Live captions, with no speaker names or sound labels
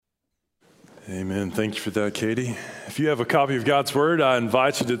Amen. Thank you for that, Katie. If you have a copy of God's Word, I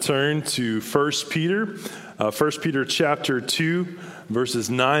invite you to turn to 1 Peter. 1 Peter chapter 2, verses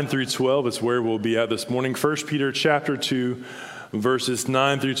 9 through 12 is where we'll be at this morning. 1 Peter chapter 2, verses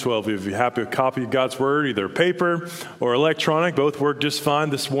 9 through 12. If you have a copy of God's Word, either paper or electronic, both work just fine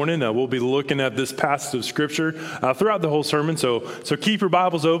this morning. We'll be looking at this passage of Scripture throughout the whole sermon. So keep your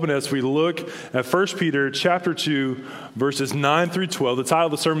Bibles open as we look at 1 Peter chapter 2, verses 9 through 12. The title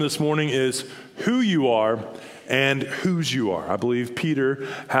of the sermon this morning is Who You Are and Whose You Are. I believe Peter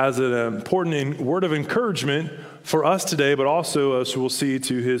has an important word of encouragement for us today, but also, as we'll see,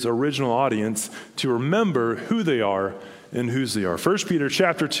 to his original audience to remember who they are and whose they are. 1 Peter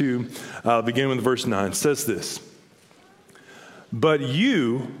chapter 2, beginning with verse 9, says this: "But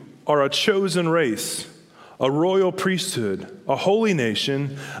you are a chosen race, a royal priesthood, a holy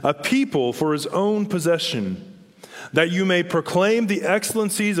nation, a people for his own possession, that you may proclaim the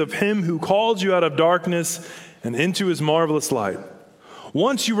excellencies of him who called you out of darkness and into his marvelous light.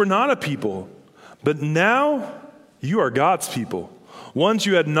 Once you were not a people, but now you are God's people. Once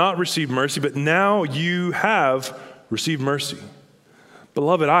you had not received mercy, but now you have received mercy.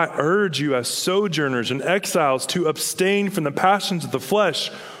 Beloved, I urge you as sojourners and exiles to abstain from the passions of the flesh,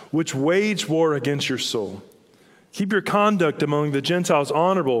 which wage war against your soul. Keep your conduct among the Gentiles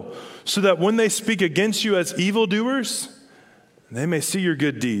honorable, so that when they speak against you as evildoers, they may see your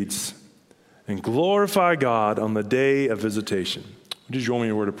good deeds and glorify God on the day of visitation." Would you join me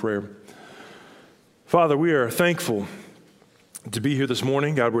in a word of prayer? Father, we are thankful to be here this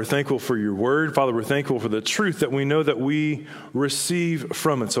morning. God, we're thankful for your word. Father, we're thankful for the truth that we know that we receive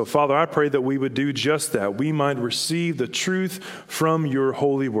from it. So, Father, I pray that we would do just that. We might receive the truth from your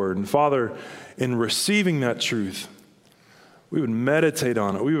holy word. And Father, in receiving that truth, we would meditate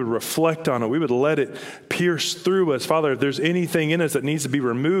on it. We would reflect on it. We would let it pierce through us. Father, if there's anything in us that needs to be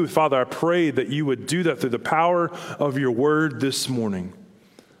removed, Father, I pray that you would do that through the power of your word this morning.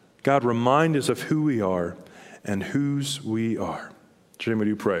 God, remind us of who we are and whose we are. Jim, would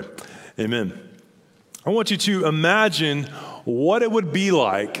you pray? Amen. I want you to imagine what it would be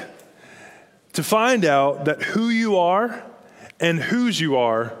like to find out that who you are and whose you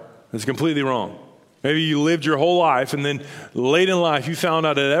are is completely wrong. Maybe you lived your whole life, and then late in life you found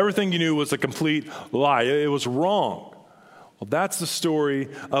out that everything you knew was a complete lie. It was wrong. Well, that's the story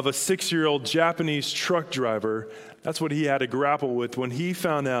of a 6-year-old Japanese truck driver. That's what he had to grapple with when he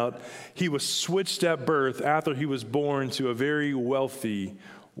found out he was switched at birth after he was born to a very wealthy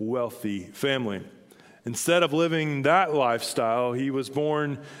family. Instead of living that lifestyle, he was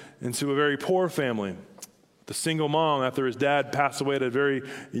born into a very poor family. The single mom, after his dad passed away at a very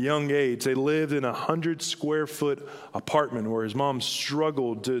young age, they lived in a 100-square-foot apartment where his mom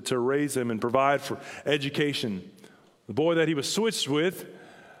struggled to raise him and provide for education. The boy that he was switched with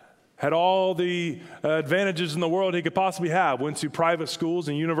had all the advantages in the world he could possibly have, went to private schools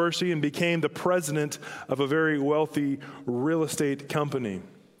and university, and became the president of a very wealthy real estate company.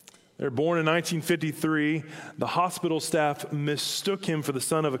 They were born in 1953. The hospital staff mistook him for the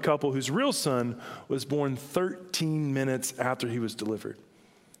son of a couple whose real son was born 13 minutes after he was delivered.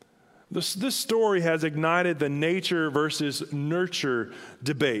 This story has ignited the nature versus nurture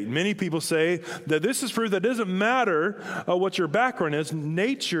debate. Many people say that this is proof that it doesn't matter what your background is.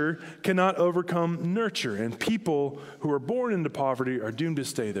 Nature cannot overcome nurture, and people who are born into poverty are doomed to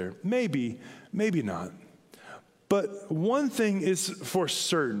stay there. Maybe not. But one thing is for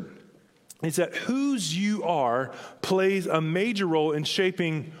certain, is that whose you are plays a major role in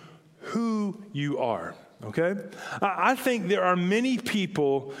shaping who you are. Okay? I think there are many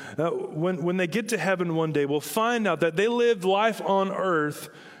people when they get to heaven one day will find out that they lived life on earth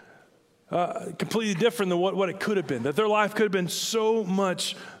completely different than what it could have been, that their life could have been so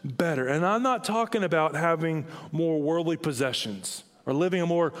much better. And I'm not talking about having more worldly possessions or living a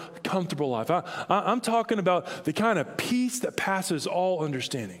more comfortable life. I'm talking about the kind of peace that passes all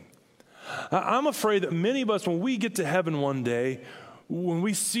understanding. I'm afraid that many of us, when we get to heaven one day, when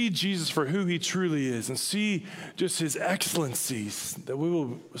we see Jesus for who he truly is and see just his excellencies, that we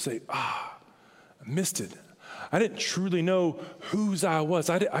will say, I missed it. I didn't truly know whose I was.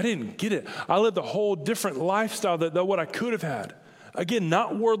 I didn't get it. I lived a whole different lifestyle than what I could have had. Again,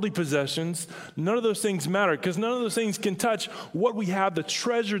 not worldly possessions. None of those things matter because none of those things can touch what we have, the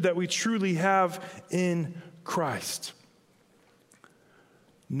treasure that we truly have in Christ.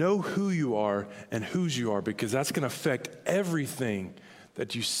 Know who you are and whose you are, because that's going to affect everything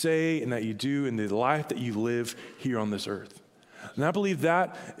that you say and that you do in the life that you live here on this earth. And I believe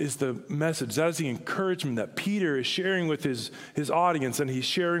that is the message. That is the encouragement that Peter is sharing with his audience, and he's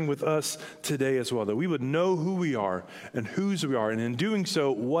sharing with us today as well, that we would know who we are and whose we are, and in doing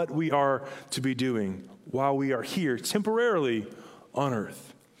so, what we are to be doing while we are here temporarily on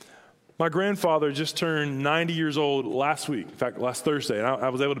earth. My grandfather just turned 90 years old last week, in fact, last Thursday, and I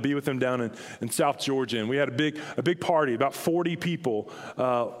was able to be with him down in South Georgia, and we had a big party, about 40 people,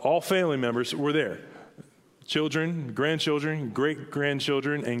 all family members were there. Children, grandchildren,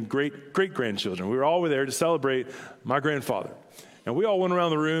 great-grandchildren, and great-great-grandchildren. We were all there to celebrate my grandfather. And we all went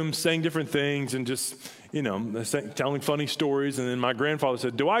around the room, sang different things, and just, telling funny stories. And then my grandfather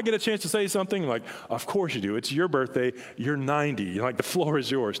said, "Do I get a chance to say something?" I'm like, "Of course you do. It's your birthday. You're 90. The floor is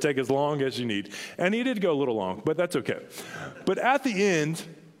yours. Take as long as you need." And he did go a little long, but that's okay. But at the end,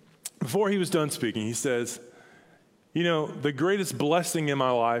 before he was done speaking, he says, "The greatest blessing in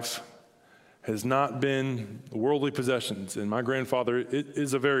my life has not been worldly possessions." And my grandfather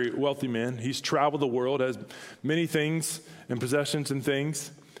is a very wealthy man. He's traveled the world, has many things and possessions and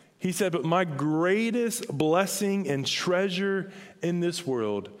things. He said, "But my greatest blessing and treasure in this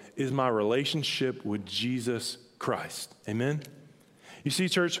world is my relationship with Jesus Christ." Amen? You see,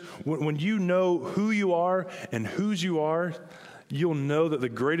 church, when you know who you are and whose you are, you'll know that the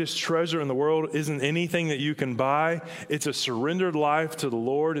greatest treasure in the world isn't anything that you can buy. It's a surrendered life to the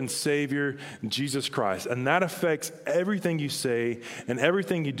Lord and Savior, Jesus Christ. And that affects everything you say and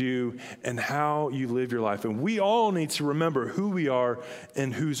everything you do and how you live your life. And we all need to remember who we are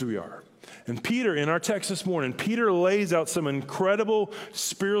and whose we are. And Peter, in our text this morning, Peter lays out some incredible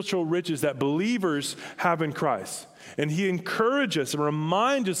spiritual riches that believers have in Christ. And he encourages us and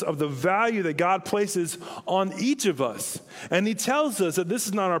reminds us of the value that God places on each of us. And he tells us that this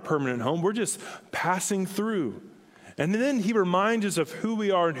is not our permanent home. We're just passing through. And then he reminds us of who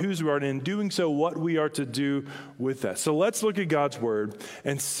we are and whose we are, and in doing so, what we are to do with that. So let's look at God's word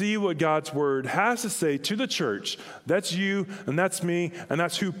and see what God's word has to say to the church. That's you, and that's me, and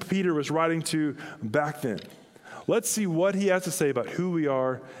that's who Peter was writing to back then. Let's see what he has to say about who we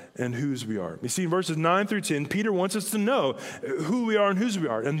are and whose we are. You see, in verses 9 through 10, Peter wants us to know who we are and whose we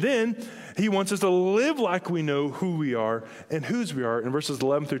are. And then he wants us to live like we know who we are and whose we are in verses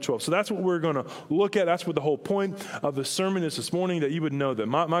 11 through 12. So that's what we're going to look at. That's what the whole point of the sermon is this morning, that you would know that.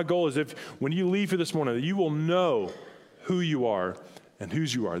 My goal is when you leave here this morning, that you will know who you are and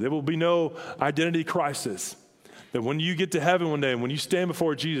whose you are. There will be no identity crisis. That when you get to heaven one day and when you stand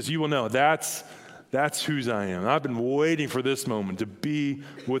before Jesus, you will know that's whose I am. I've been waiting for this moment to be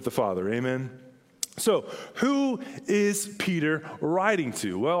with the Father. Amen? So, who is Peter writing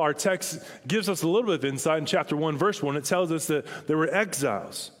to? Well, our text gives us a little bit of insight in chapter 1, verse 1. It tells us that there were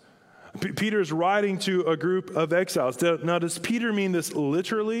exiles. Peter is writing to a group of exiles. Now, does Peter mean this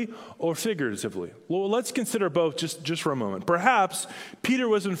literally or figuratively? Well, let's consider both just for a moment. Perhaps Peter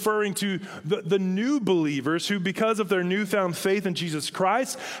was referring to the new believers who, because of their newfound faith in Jesus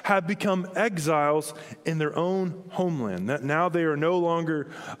Christ, have become exiles in their own homeland. That now they are no longer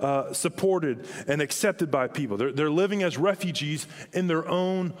supported and accepted by people. They're living as refugees in their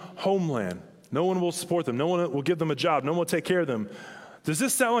own homeland. No one will support them. No one will give them a job. No one will take care of them. Does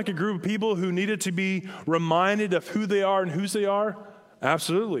this sound like a group of people who needed to be reminded of who they are and whose they are?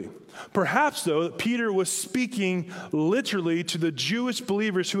 Absolutely. Perhaps, though, Peter was speaking literally to the Jewish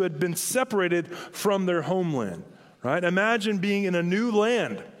believers who had been separated from their homeland, right? Imagine being in a new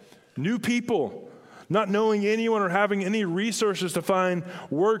land, new people, not knowing anyone or having any resources to find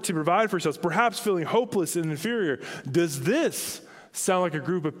work to provide for yourselves, perhaps feeling hopeless and inferior. Does this sound like a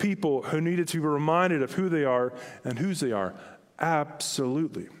group of people who needed to be reminded of who they are and whose they are?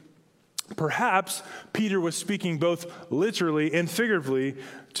 Absolutely. Perhaps Peter was speaking both literally and figuratively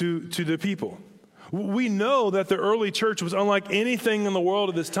to the people. We know that the early church was unlike anything in the world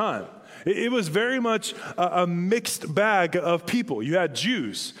at this time. It was very much a mixed bag of people. You had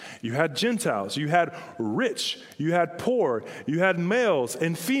Jews, you had Gentiles, you had rich, you had poor, you had males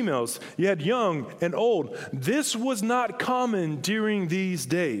and females, you had young and old. This was not common during these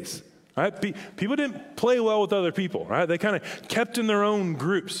days. Right? People didn't play well with other people, right? They kind of kept in their own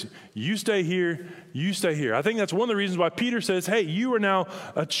groups. You stay here, you stay here. I think that's one of the reasons why Peter says, hey, you are now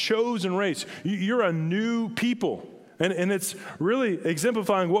a chosen race. You're a new people. And it's really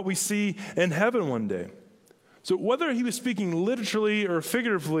exemplifying what we see in heaven one day. So whether he was speaking literally or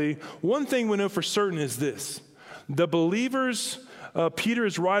figuratively, one thing we know for certain is this. The believers Peter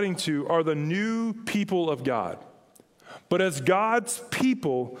is writing to are the new people of God. But as God's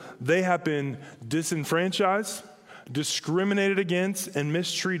people, they have been disenfranchised, discriminated against, and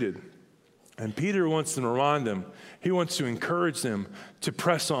mistreated. And Peter wants to remind them, he wants to encourage them to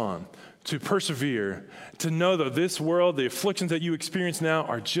press on, to persevere, to know that this world, the afflictions that you experience now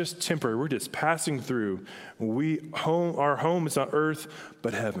are just temporary. We're just passing through. Our home is not earth,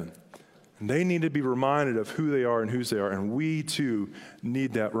 but heaven. And they need to be reminded of who they are and whose they are, and we too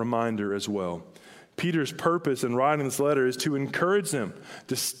need that reminder as well. Peter's purpose in writing this letter is to encourage them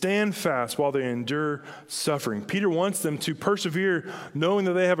to stand fast while they endure suffering. Peter wants them to persevere knowing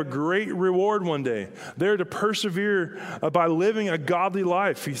that they have a great reward one day. They're to persevere by living a godly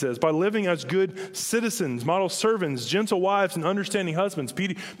life, he says, by living as good citizens, model servants, gentle wives, and understanding husbands.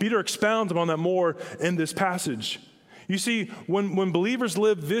 Peter expounds upon that more in this passage. You see, when believers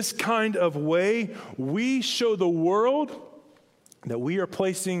live this kind of way, we show the world that we are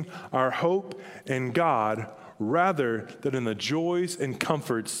placing our hope in God rather than in the joys and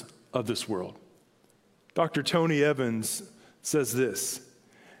comforts of this world. Dr. Tony Evans says this: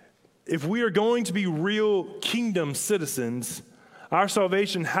 if we are going to be real kingdom citizens, our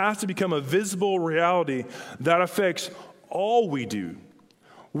salvation has to become a visible reality that affects all we do.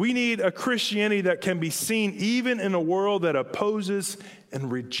 We need a Christianity that can be seen even in a world that opposes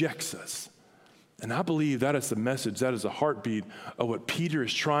and rejects us. And I believe that is the message, that is the heartbeat of what Peter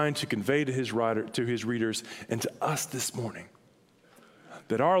is trying to convey to his readers and to us this morning.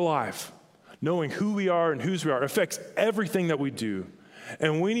 That our life, knowing who we are and whose we are, affects everything that we do.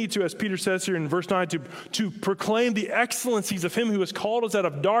 And we need to, as Peter says here in verse 9, to proclaim the excellencies of him who has called us out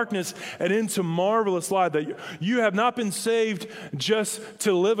of darkness and into marvelous light. That you have not been saved just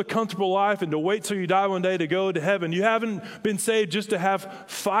to live a comfortable life and to wait till you die one day to go to heaven. You haven't been saved just to have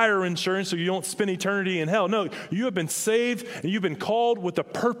fire insurance so you don't spend eternity in hell. No, you have been saved and you've been called with a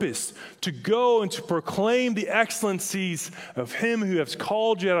purpose to go and to proclaim the excellencies of him who has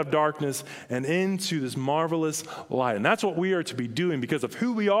called you out of darkness and into this marvelous light. And that's what we are to be doing, because of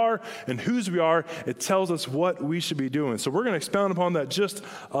who we are and whose we are, it tells us what we should be doing. So we're going to expound upon that just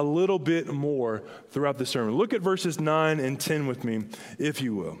a little bit more throughout the sermon. Look at verses 9 and 10 with me, if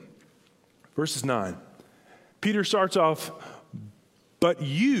you will. Verses 9. Peter starts off, but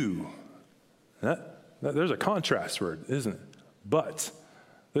you. There's a contrast word, isn't it? But.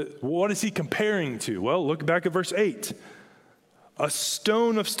 What is he comparing to? Well, look back at verse 8. A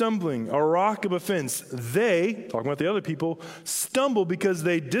stone of stumbling, a rock of offense. They, talking about the other people, stumble because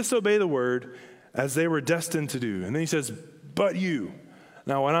they disobey the word as they were destined to do. And then he says, but you.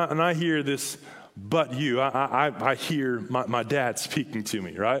 Now, when I hear this, but you, I hear my dad speaking to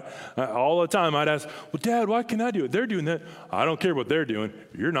me, right? All the time I'd ask, well, Dad, why can't I do it? They're doing that. I don't care what they're doing.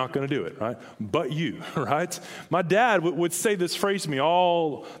 You're not going to do it, right? But you, right? My dad would say this phrase to me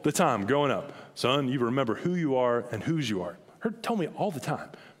all the time growing up. Son, you remember who you are and whose you are. Told me all the time.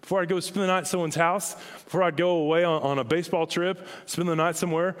 Before I'd go spend the night at someone's house, before I'd go away on a baseball trip, spend the night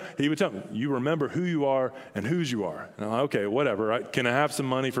somewhere, he would tell me, you remember who you are and whose you are. And I'm like, okay, whatever, right? Can I have some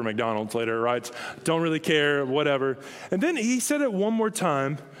money for McDonald's later, right? Don't really care, whatever. And then he said it one more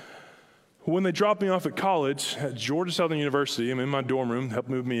time when they dropped me off at college at Georgia Southern University. I'm in my dorm room, helped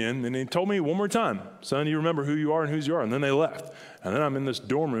move me in, and he told me one more time, son, you remember who you are and whose you are. And then they left. And then I'm in this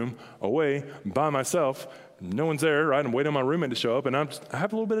dorm room away by myself. No one's there, right? I'm waiting on my roommate to show up, and I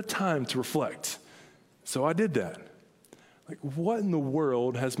have a little bit of time to reflect. So I did that. Like, what in the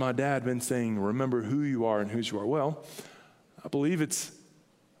world has my dad been saying, remember who you are and whose you are? Well, I believe it's,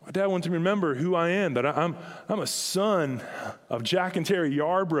 my dad wants me to remember who I am, that I'm a son of Jack and Terry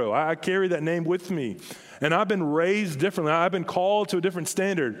Yarbrough. I carry that name with me. And I've been raised differently. I've been called to a different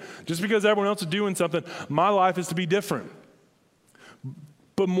standard. Just because everyone else is doing something, my life is to be different.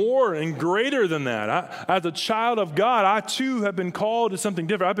 But more and greater than that, as a child of God, I too have been called to something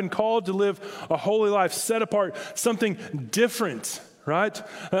different. I've been called to live a holy life, set apart, something different, right?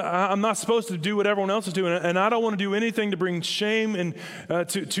 I'm not supposed to do what everyone else is doing, and I don't want to do anything to bring shame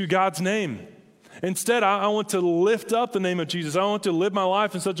to God's name. Instead, I want to lift up the name of Jesus. I want to live my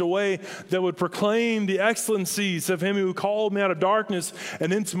life in such a way that would proclaim the excellencies of him who called me out of darkness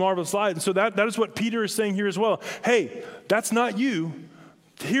and into marvelous light. And so that is what Peter is saying here as well. Hey, that's not you.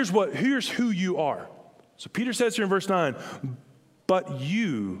 Here's who you are. So Peter says here in verse 9, but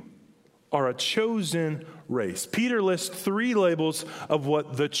you are a chosen race. Peter lists 3 labels of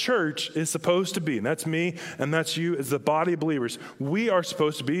what the church is supposed to be. And that's me and that's you as the body of believers. We are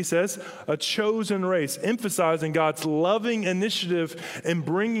supposed to be, he says, a chosen race, emphasizing God's loving initiative in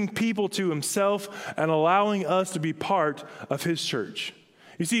bringing people to himself and allowing us to be part of his church.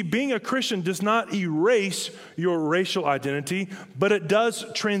 You see, being a Christian does not erase your racial identity, but it does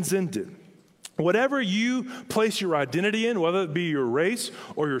transcend it. Whatever you place your identity in, whether it be your race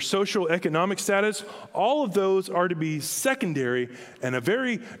or your social economic status, all of those are to be secondary, and a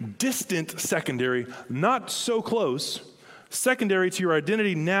very distant secondary, not so close, secondary to your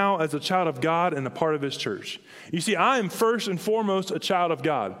identity now as a child of God and a part of his church. You see, I am first and foremost a child of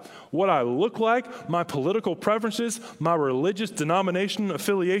God. What I look like, my political preferences, my religious denomination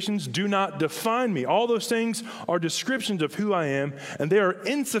affiliations do not define me. All those things are descriptions of who I am, and they are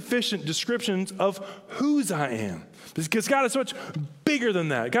insufficient descriptions of whose I am. Because God is so much bigger than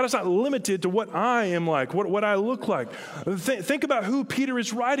that. God is not limited to what I am like, what I look like. Think about who Peter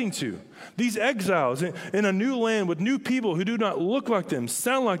is writing to. These exiles in a new land with new people who do not look like them,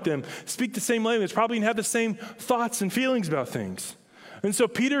 sound like them, speak the same language, probably have the same thoughts and feelings about things. And so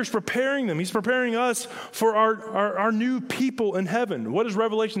Peter's preparing them. He's preparing us for our new people in heaven. What does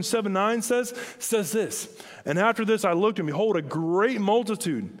Revelation 7:9 says? It says this, "And after this I looked, and behold, a great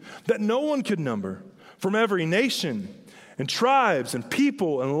multitude that no one could number, from every nation and tribes and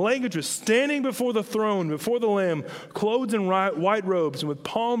people and languages, standing before the throne, before the Lamb, clothed in white robes and with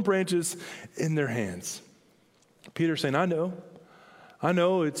palm branches in their hands." Peter's saying, I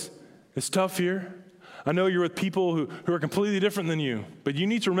know it's tough here. I know you're with people who are completely different than you, but you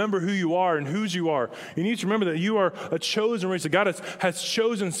need to remember who you are and whose you are. You need to remember that you are a chosen race, that God has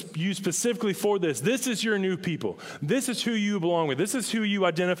chosen you specifically for this. This is your new people. This is who you belong with. This is who you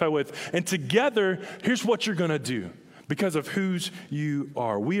identify with. And together, here's what you're going to do because of whose you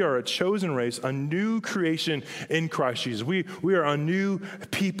are. We are a chosen race, a new creation in Christ Jesus. We are a new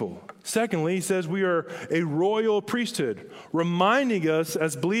people. Secondly, he says we are a royal priesthood, reminding us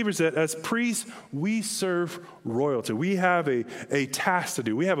as believers that as priests, we serve royalty. We have a task to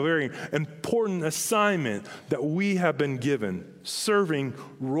do. We have a very important assignment that we have been given, serving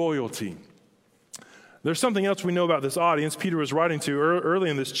royalty. There's something else we know about this audience Peter was writing to early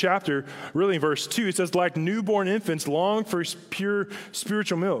in this chapter, really in verse 2. It says, like newborn infants, long for pure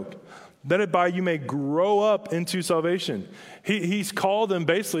spiritual milk, that by you may grow up into salvation. He's called them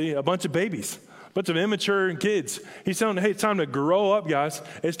basically a bunch of babies, a bunch of immature kids. He's telling them, hey, it's time to grow up, guys.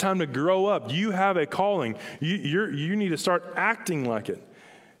 It's time to grow up. You have a calling. You need to start acting like it.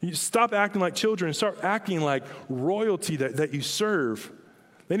 You stop acting like children and start acting like royalty that you serve.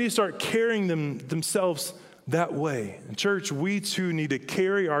 They need to start carrying themselves that way. In church, we too need to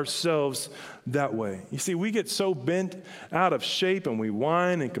carry ourselves that way. You see, we get so bent out of shape and we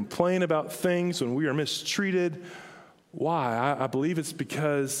whine and complain about things when we are mistreated. Why? I believe it's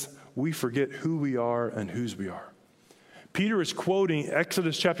because we forget who we are and whose we are. Peter is quoting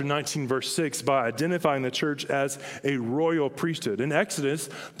Exodus chapter 19, verse 6 by identifying the church as a royal priesthood. In Exodus,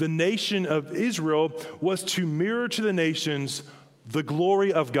 the nation of Israel was to mirror to the nations the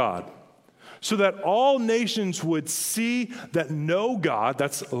glory of God, so that all nations would see that no God,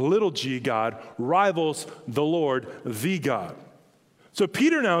 that's little g God, rivals the Lord, the God. So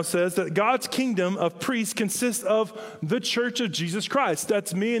Peter now says that God's kingdom of priests consists of the church of Jesus Christ.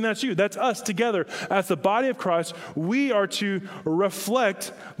 That's me and that's you. That's us together. As the body of Christ, we are to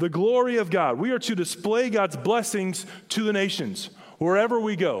reflect the glory of God. We are to display God's blessings to the nations. Wherever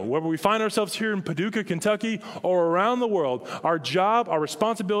we go, whether we find ourselves here in Paducah, Kentucky, or around the world, our job, our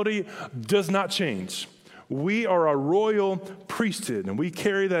responsibility does not change. We are a royal priesthood, and we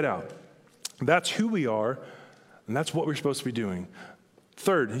carry that out. That's who we are, and that's what we're supposed to be doing.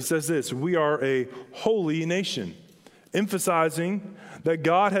 Third, he says this, we are a holy nation, emphasizing that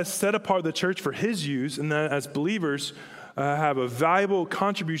God has set apart the church for his use, and that as believers have a valuable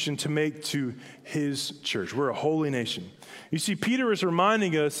contribution to make to his church. We're a holy nation. You see, Peter is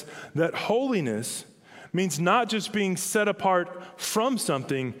reminding us that holiness means not just being set apart from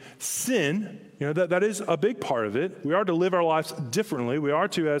something, sin, that is a big part of it. We are to live our lives differently. We are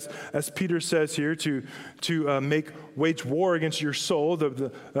to, as Peter says here, to wage war against your soul,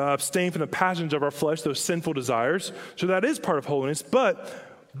 abstain from the passions of our flesh, those sinful desires. So that is part of holiness, but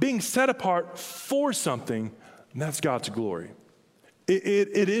being set apart for something, that's God's glory.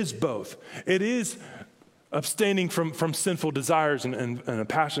 It is both. It is abstaining from sinful desires and the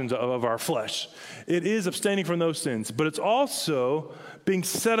passions of our flesh. It is abstaining from those sins, but it's also being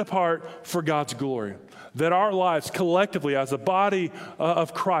set apart for God's glory. That our lives collectively as a body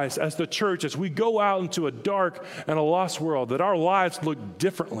of Christ, as the church, as we go out into a dark and a lost world, that our lives look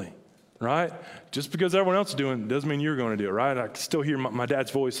differently, right? Just because everyone else is doing it doesn't mean you're going to do it, right? I can still hear my dad's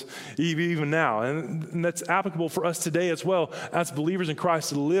voice even now. And that's applicable for us today as well as believers in Christ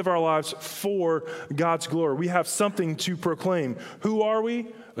to live our lives for God's glory. We have something to proclaim. Who are we?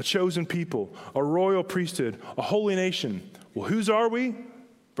 A chosen people, a royal priesthood, a holy nation. Well, whose are we?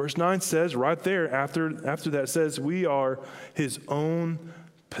 Verse 9 says right there after that says we are his own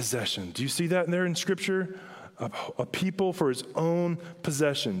possession. Do you see that in there in Scripture? A people for his own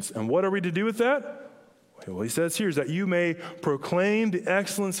possessions. And what are we to do with that? Well, he says here is that you may proclaim the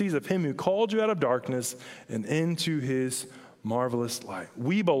excellencies of him who called you out of darkness and into his marvelous light.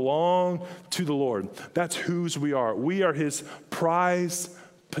 We belong to the Lord. That's whose we are. We are his prized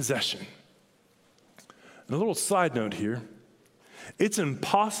possession. And a little side note here. It's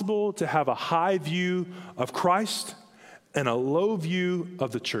impossible to have a high view of Christ and a low view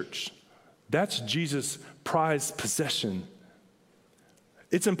of the church. That's Jesus' prized possession.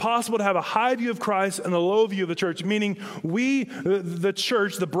 It's impossible to have a high view of Christ and a low view of the church, meaning we, the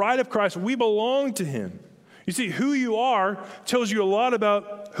church, the bride of Christ, we belong to him. You see, who you are tells you a lot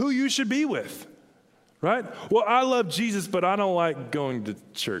about who you should be with, right? Well, I love Jesus, but I don't like going to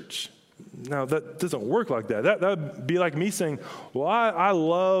church. Now, that doesn't work like that. That would be like me saying, well, I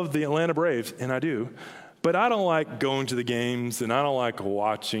love the Atlanta Braves, and I do, but I don't like going to the games, and I don't like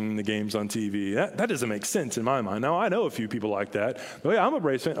watching the games on TV. That doesn't make sense in my mind. Now, I know a few people like that. Oh, yeah, I'm a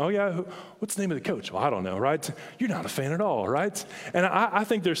Braves fan. Oh, yeah, what's the name of the coach? Well, I don't know, right? You're not a fan at all, right? And I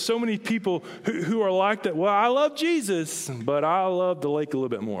think there's so many people who are like that. Well, I love Jesus, but I love the lake a little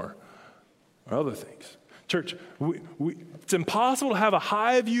bit more, or other things. Church, it's impossible to have a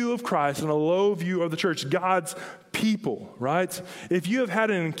high view of Christ and a low view of the church, God's people, right? If you have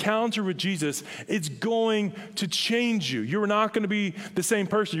had an encounter with Jesus, it's going to change you. You're not going to be the same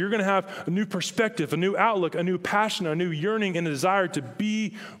person. You're going to have a new perspective, a new outlook, a new passion, a new yearning and a desire to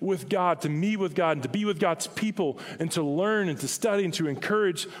be with God, to meet with God, and to be with God's people, and to learn and to study and to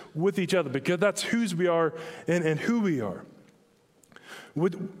encourage with each other, because that's whose we are and who we are.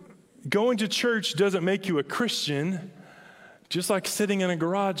 Going to church doesn't make you a Christian, just like sitting in a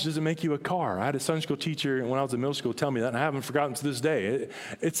garage doesn't make you a car. I had a Sunday school teacher when I was in middle school tell me that, and I haven't forgotten to this day.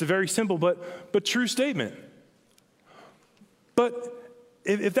 It's a very simple but true statement. But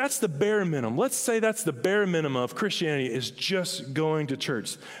if that's the bare minimum, let's say that's the bare minimum of Christianity is just going to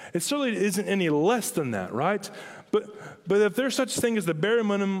church. It certainly isn't any less than that, right? But if there's such thing as the bare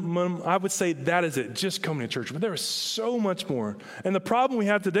minimum, I would say that is it, just coming to church. But there is so much more. And the problem we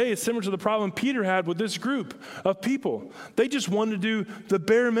have today is similar to the problem Peter had with this group of people. They just wanted to do the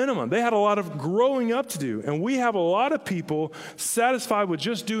bare minimum. They had a lot of growing up to do. And we have a lot of people satisfied with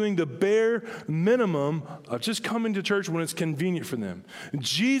just doing the bare minimum of just coming to church when it's convenient for them.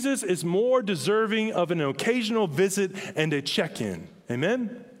 Jesus is more deserving of an occasional visit and a check-in.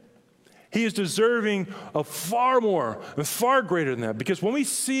 Amen? He is deserving of far more and far greater than that. Because when we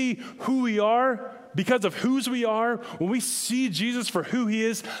see who we are, because of whose we are, when we see Jesus for who he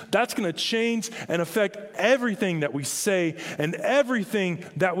is, that's going to change and affect everything that we say and everything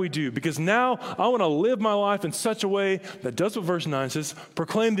that we do. Because now I want to live my life in such a way that does what verse 9 says,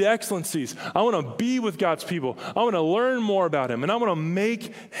 proclaim the excellencies. I want to be with God's people. I want to learn more about him, and I want to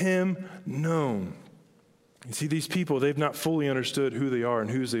make him known. You see, these people, they've not fully understood who they are and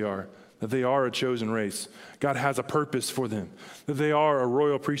whose they are. That they are a chosen race. God has a purpose for them. That they are a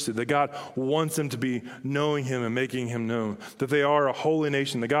royal priesthood. That God wants them to be knowing him and making him known. That they are a holy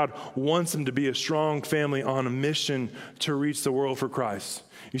nation. That God wants them to be a strong family on a mission to reach the world for Christ.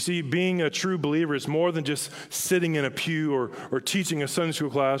 You see, being a true believer is more than just sitting in a pew or teaching a Sunday school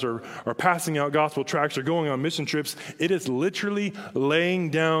class or passing out gospel tracts or going on mission trips. It is literally laying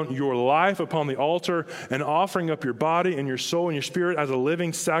down your life upon the altar and offering up your body and your soul and your spirit as a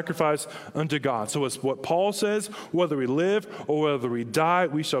living sacrifice unto God. So it's what Paul says, whether we live or whether we die,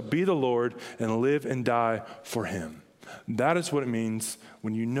 we shall be the Lord and live and die for him. That is what it means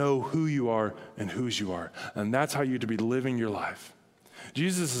when you know who you are and whose you are. And that's how you're to be living your life.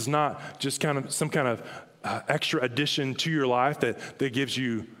 Jesus is not just kind of some kind of extra addition to your life that gives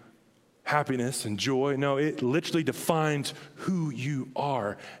you happiness and joy. No, it literally defines who you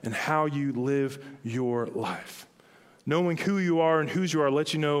are and how you live your life. Knowing who you are and whose you are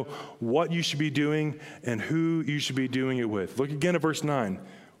lets you know what you should be doing and who you should be doing it with. Look again at verse 9.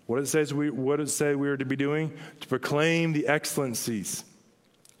 What does it say we are to be doing? To proclaim the excellencies.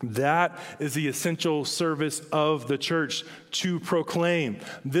 That is the essential service of the church, to proclaim.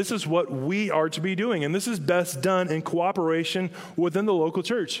 This is what we are to be doing, and this is best done in cooperation within the local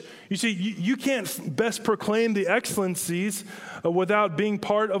church. You see, you can't best proclaim the excellencies without being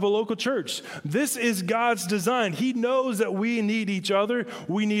part of a local church. This is God's design. He knows that we need each other.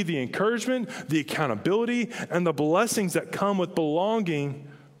 We need the encouragement, the accountability, and the blessings that come with belonging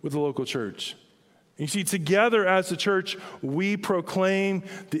with the local church. You see, together as the church, we proclaim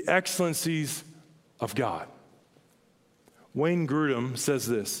the excellencies of God. Wayne Grudem says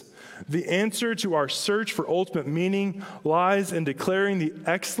this: the answer to our search for ultimate meaning lies in declaring the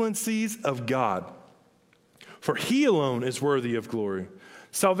excellencies of God, for he alone is worthy of glory.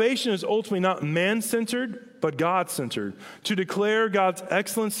 Salvation is ultimately not man-centered, but God-centered. To declare God's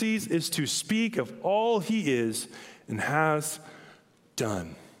excellencies is to speak of all he is and has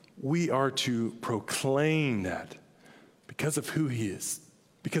done. We are to proclaim that because of who he is,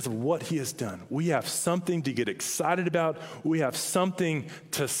 because of what he has done. We have something to get excited about. We have something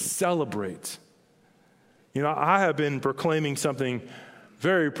to celebrate. You know, I have been proclaiming something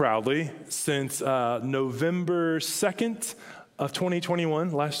very proudly since November 2nd of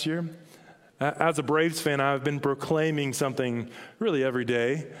 2021, last year. As a Braves fan, I've been proclaiming something really every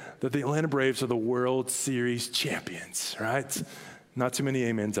day, that the Atlanta Braves are the World Series champions, right? Not too many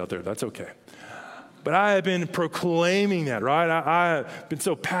amens out there. That's okay. But I have been proclaiming that, right? I've been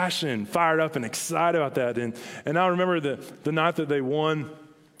so passionate, fired up, and excited about that. And I remember the night that they won.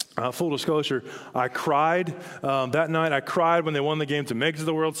 Full disclosure, I cried that night. I cried when they won the game to make it to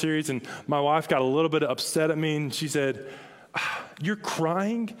the World Series, and my wife got a little bit upset at me, and she said, "You're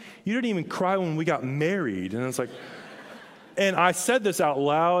crying? You didn't even cry when we got married." And I was like, and I said this out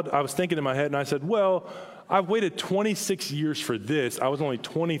loud. I was thinking in my head, and I said, well, I've waited 26 years for this. I was only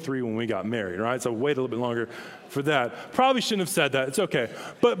 23 when we got married, right? So I waited a little bit longer for that. Probably shouldn't have said that. It's okay.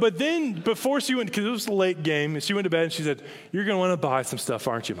 But then before she went, because it was a late game, and she went to bed and she said, "You're going to want to buy some stuff,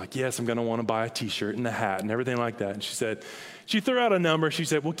 aren't you?" I'm like, "Yes, I'm going to want to buy a T-shirt and a hat and everything like that." And she threw out a number. She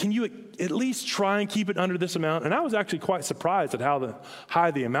said, "Well, can you at least try and keep it under this amount?" And I was actually quite surprised at how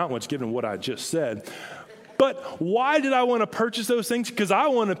high the amount was given what I just said. But why did I want to purchase those things? Because I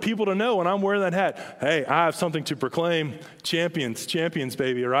wanted people to know when I'm wearing that hat, hey, I have something to proclaim. Champions,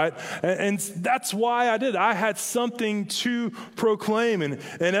 baby, right? And that's why I did. I had something to proclaim. And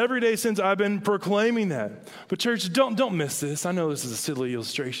every day since I've been proclaiming that. But church, don't miss this. I know this is a silly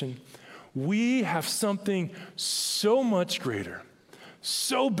illustration. We have something so much greater,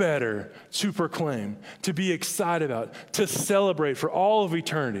 so better to proclaim, to be excited about, to celebrate for all of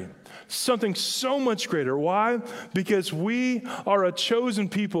eternity. Something so much greater. Why? Because we are a chosen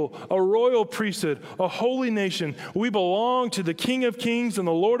people, a royal priesthood, a holy nation. We belong to the King of Kings and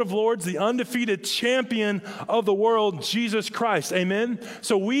the Lord of Lords, the undefeated champion of the world, Jesus Christ. Amen?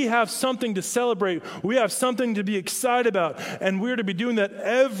 So we have something to celebrate. We have something to be excited about. And we're to be doing that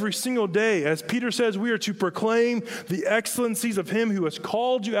every single day. As Peter says, we are to proclaim the excellencies of him who has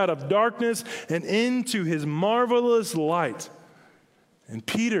called you out of darkness and into his marvelous light. And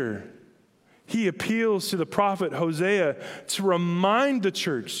Peter, he appeals to the prophet Hosea to remind the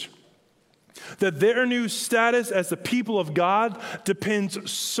church that their new status as the people of God depends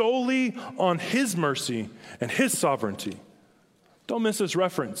solely on his mercy and his sovereignty. Don't miss this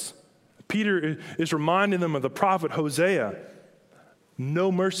reference. Peter is reminding them of the prophet Hosea. No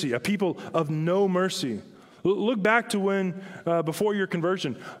mercy, a people of no mercy. Look back to when, before your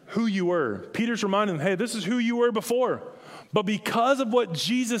conversion, who you were. Peter's reminding them, hey, this is who you were before. But because of what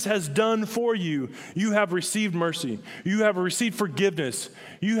Jesus has done for you, you have received mercy. You have received forgiveness.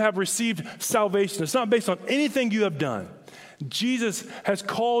 You have received salvation. It's not based on anything you have done. Jesus has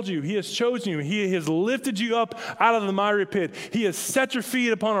called you. He has chosen you. He has lifted you up out of the miry pit. He has set your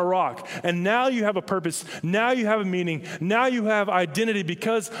feet upon a rock. And now you have a purpose. Now you have a meaning. Now you have identity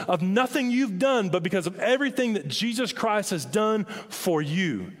because of nothing you've done, but because of everything that Jesus Christ has done for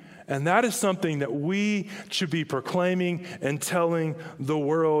you. And that is something that we should be proclaiming and telling the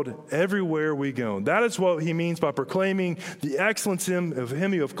world everywhere we go. That is what he means by proclaiming the excellence of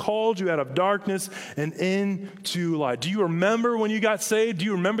him who have called you out of darkness and into light. Do you remember when you got saved? Do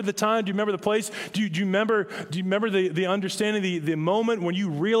you remember the time? Do you remember the place? Do you remember the understanding, the moment when you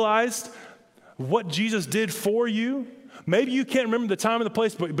realized what Jesus did for you? Maybe you can't remember the time and the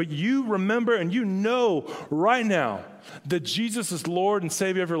place, but you remember and you know right now that Jesus is Lord and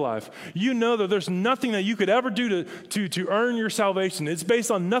Savior of your life. You know that there's nothing that you could ever do to earn your salvation. It's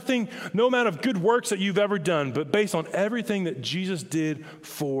based on nothing, no amount of good works that you've ever done, but based on everything that Jesus did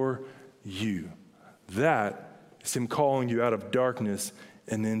for you. That is him calling you out of darkness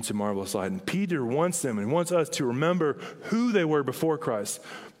and into marvelous light. And Peter wants them and wants us to remember who they were before Christ,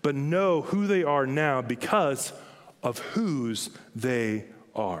 but know who they are now because of whose they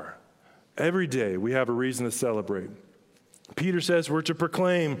are. Every day we have a reason to celebrate. Peter says we're to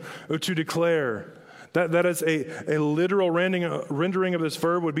proclaim or to declare. That is a literal rendering of this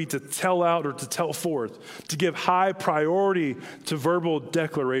verb would be to tell out or to tell forth, to give high priority to verbal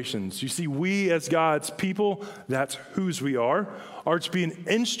declarations. You see, we as God's people, that's whose we are to be an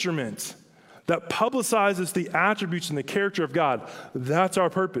instrument that publicizes the attributes and the character of God. That's our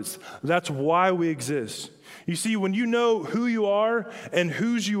purpose. That's why we exist. You see, when you know who you are and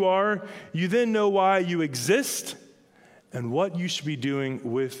whose you are, you then know why you exist and what you should be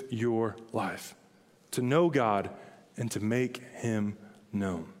doing with your life. To know God and to make him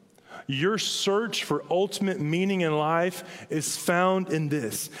known. Your search for ultimate meaning in life is found in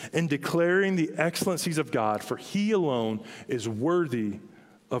this, in declaring the excellencies of God, for he alone is worthy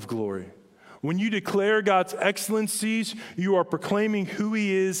of glory. When you declare God's excellencies, you are proclaiming who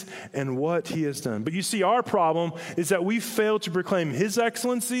he is and what he has done. But you see, our problem is that we fail to proclaim his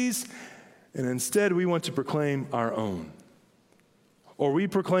excellencies, and instead we want to proclaim our own. Or we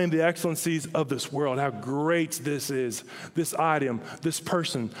proclaim the excellencies of this world, how great this is, this item, this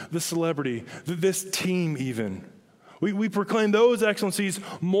person, this celebrity, this team even. We proclaim those excellencies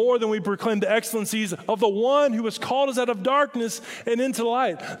more than we proclaim the excellencies of the one who has called us out of darkness and into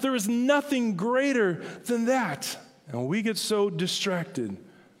light. There is nothing greater than that. And we get so distracted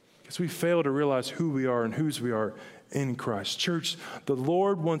because we fail to realize who we are and whose we are in Christ. Church, the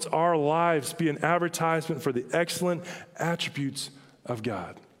Lord wants our lives to be an advertisement for the excellent attributes of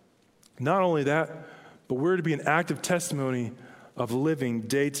God. Not only that, but we're to be an active testimony of living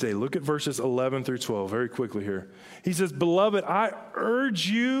day to day. Look at verses 11 through 12 very quickly here. He says, "Beloved, I urge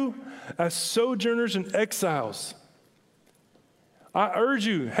you as sojourners and exiles." I urge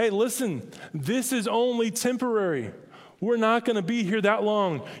you, hey, listen, this is only temporary. We're not going to be here that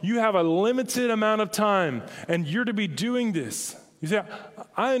long. You have a limited amount of time, and you're to be doing this. You see,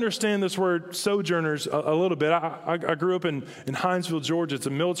 I understand this word sojourners a little bit. I grew up in Hinesville, Georgia. It's a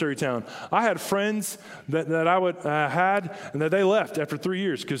military town. I had friends that I had and that they left after 3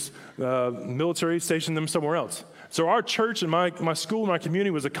 years because military stationed them somewhere else. So our church and my school, my community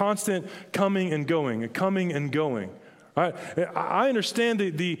was a constant coming and going, Right? I understand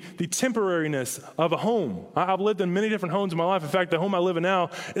the temporariness of a home. I've lived in many different homes in my life. In fact, the home I live in now,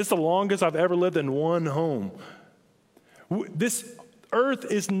 it's the longest I've ever lived in one home. This earth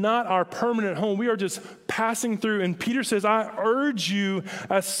is not our permanent home. We are just passing through. And Peter says, I urge you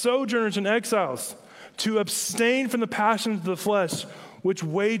as sojourners and exiles to abstain from the passions of the flesh, which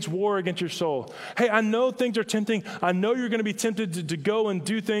wage war against your soul. Hey, I know things are tempting. I know you're going to be tempted to go and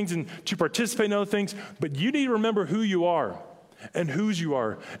do things and to participate in other things, but you need to remember who you are and whose you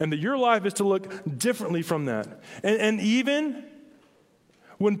are, and that your life is to look differently from that. And even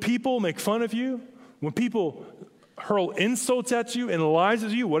when people make fun of you, when people hurl insults at you and lies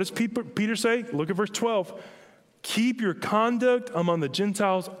at you, what does Peter say? Look at verse 12. Keep your conduct among the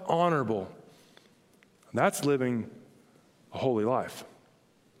Gentiles honorable. That's living a holy life.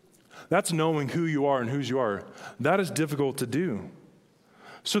 That's knowing who you are and whose you are. That is difficult to do.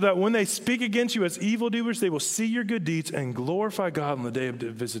 So that when they speak against you as evildoers, they will see your good deeds and glorify God on the day of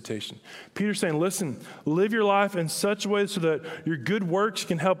visitation. Peter's saying, listen, live your life in such a way so that your good works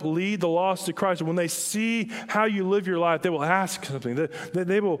can help lead the lost to Christ. And when they see how you live your life, they will ask something.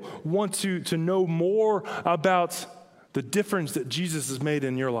 They will want to know more about the difference that Jesus has made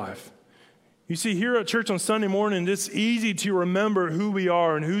in your life. You see, here at church on Sunday morning, it's easy to remember who we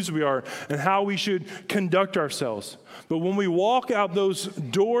are and whose we are and how we should conduct ourselves. But when we walk out those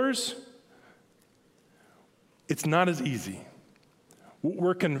doors, it's not as easy.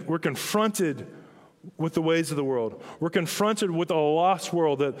 We're confronted with the ways of the world. We're confronted with a lost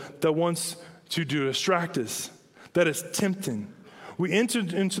world that wants to distract us, that is tempting. We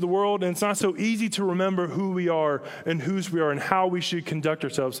entered into the world, and it's not so easy to remember who we are and whose we are and how we should conduct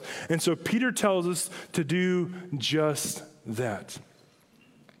ourselves. And so Peter tells us to do just that.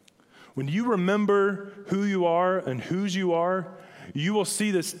 When you remember who you are and whose you are, you will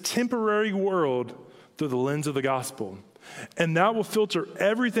see this temporary world through the lens of the gospel. And that will filter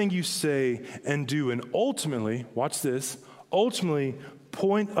everything you say and do. And ultimately, watch this,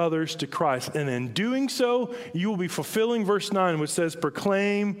 point others to Christ. And in doing so, you will be fulfilling verse 9, which says,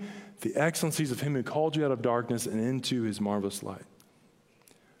 proclaim the excellencies of him who called you out of darkness and into his marvelous light.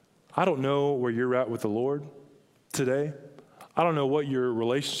 I don't know where you're at with the Lord today. I don't know what your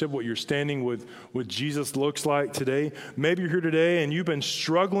relationship, what your standing with Jesus looks like today. Maybe you're here today and you've been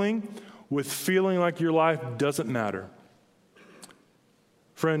struggling with feeling like your life doesn't matter.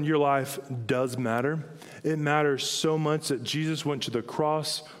 Friend, your life does matter. It matters so much that Jesus went to the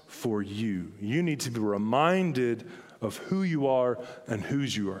cross for you. You need to be reminded of who you are and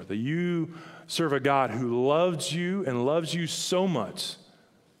whose you are, that you serve a God who loves you and loves you so much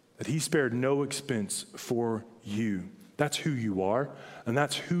that he spared no expense for you. That's who you are, and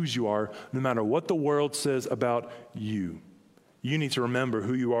that's whose you are, no matter what the world says about you. You need to remember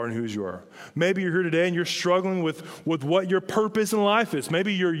who you are and whose you are. Maybe you're here today and you're struggling with what your purpose in life is.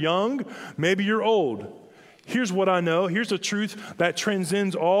 Maybe you're young, maybe you're old. Here's what I know. Here's a truth that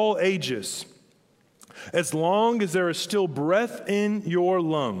transcends all ages. As long as there is still breath in your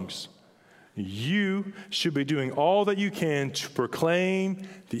lungs, you should be doing all that you can to proclaim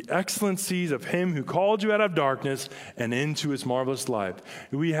the excellencies of him who called you out of darkness and into his marvelous light.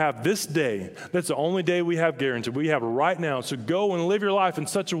 We have this day. That's the only day we have guaranteed. We have right now. So go and live your life in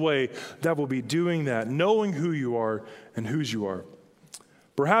such a way that will be doing that, knowing who you are and whose you are.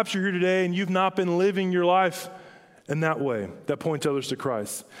 Perhaps you're here today and you've not been living your life in that way that points others to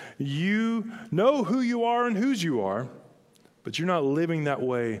Christ. You know who you are and whose you are, but you're not living that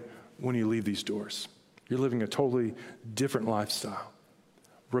way when you leave these doors. You're living a totally different lifestyle.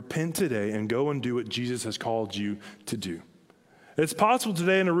 Repent today and go and do what Jesus has called you to do. It's possible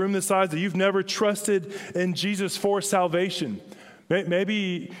today in a room this size that you've never trusted in Jesus for salvation.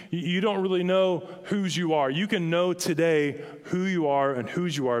 Maybe you don't really know whose you are. You can know today who you are and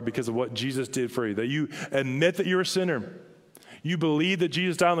whose you are because of what Jesus did for you. That you admit that you're a sinner. You believe that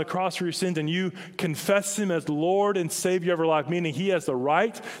Jesus died on the cross for your sins, and you confess him as Lord and Savior of your life, meaning he has the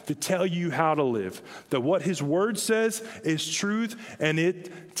right to tell you how to live. That what his word says is truth, and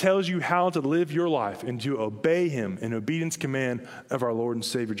it tells you how to live your life and to obey him in obedience command of our Lord and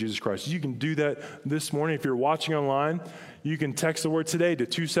Savior Jesus Christ. You can do that this morning. If you're watching online, you can text the word today to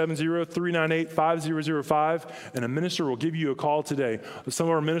 270-398-5005, and a minister will give you a call today. Some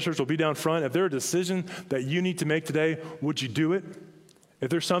of our ministers will be down front. If there's a decision that you need to make today, would you do it? If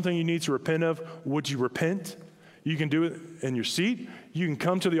there's something you need to repent of, would you repent? You can do it in your seat. You can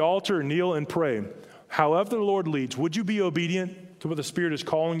come to the altar and kneel and pray. However the Lord leads, would you be obedient to what the Spirit is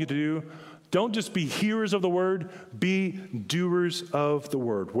calling you to do? Don't just be hearers of the word, be doers of the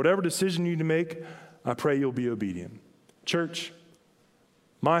word. Whatever decision you need to make, I pray you'll be obedient. Church,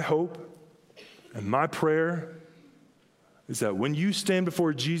 my hope and my prayer is that when you stand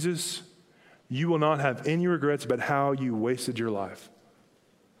before Jesus, you will not have any regrets about how you wasted your life.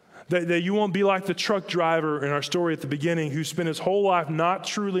 That you won't be like the truck driver in our story at the beginning who spent his whole life not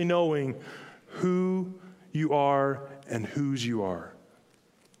truly knowing who you are and whose you are.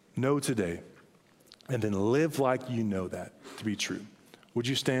 Know today, and then live like you know that to be true. Would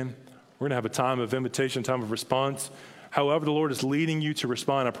you stand? We're going to have a time of invitation, time of response. However the Lord is leading you to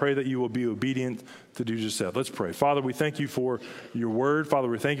respond, I pray that you will be obedient to do just that. Let's pray. Father, we thank you for your word. Father,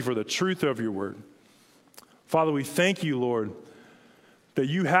 we thank you for the truth of your word. Father, we thank you, Lord, that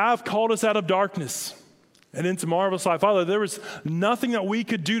you have called us out of darkness and into marvelous light. Father, there was nothing that we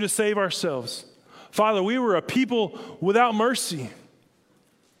could do to save ourselves. Father, we were a people without mercy,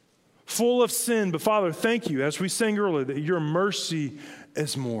 full of sin. But Father, thank you, as we sang earlier, that your mercy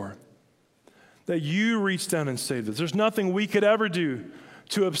is more. That you reached down and saved us. There's nothing we could ever do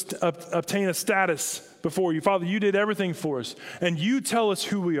to obtain a status before you. Father, you did everything for us. And you tell us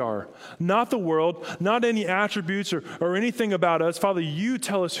who we are. Not the world, not any attributes or anything about us. Father, you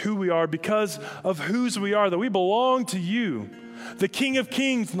tell us who we are because of whose we are, that we belong to you, the King of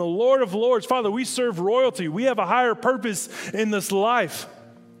Kings and the Lord of Lords. Father, we serve royalty. We have a higher purpose in this life.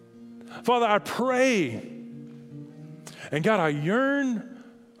 Father, I pray, and God, I yearn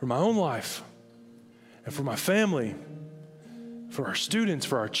for my own life and for my family, for our students,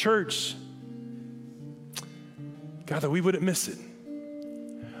 for our church. God, that we wouldn't miss it.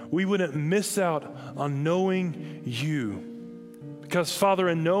 We wouldn't miss out on knowing you. Because, Father,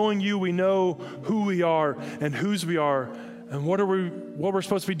 in knowing you, we know who we are and whose we are and what we're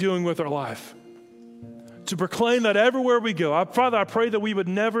supposed to be doing with our life. To proclaim that everywhere we go. Father, I pray that we would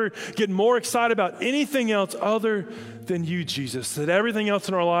never get more excited about anything else other than you, Jesus. That everything else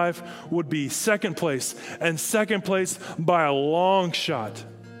in our life would be second place, and second place by a long shot,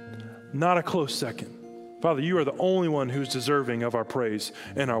 not a close second. Father, you are the only one who's deserving of our praise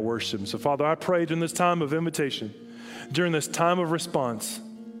and our worship. So, Father, I pray during this time of invitation, during this time of response,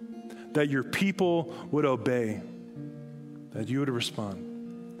 that your people would obey, that you would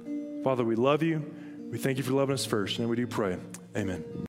respond. Father, we love you. We thank you for loving us first, and we do pray. Amen.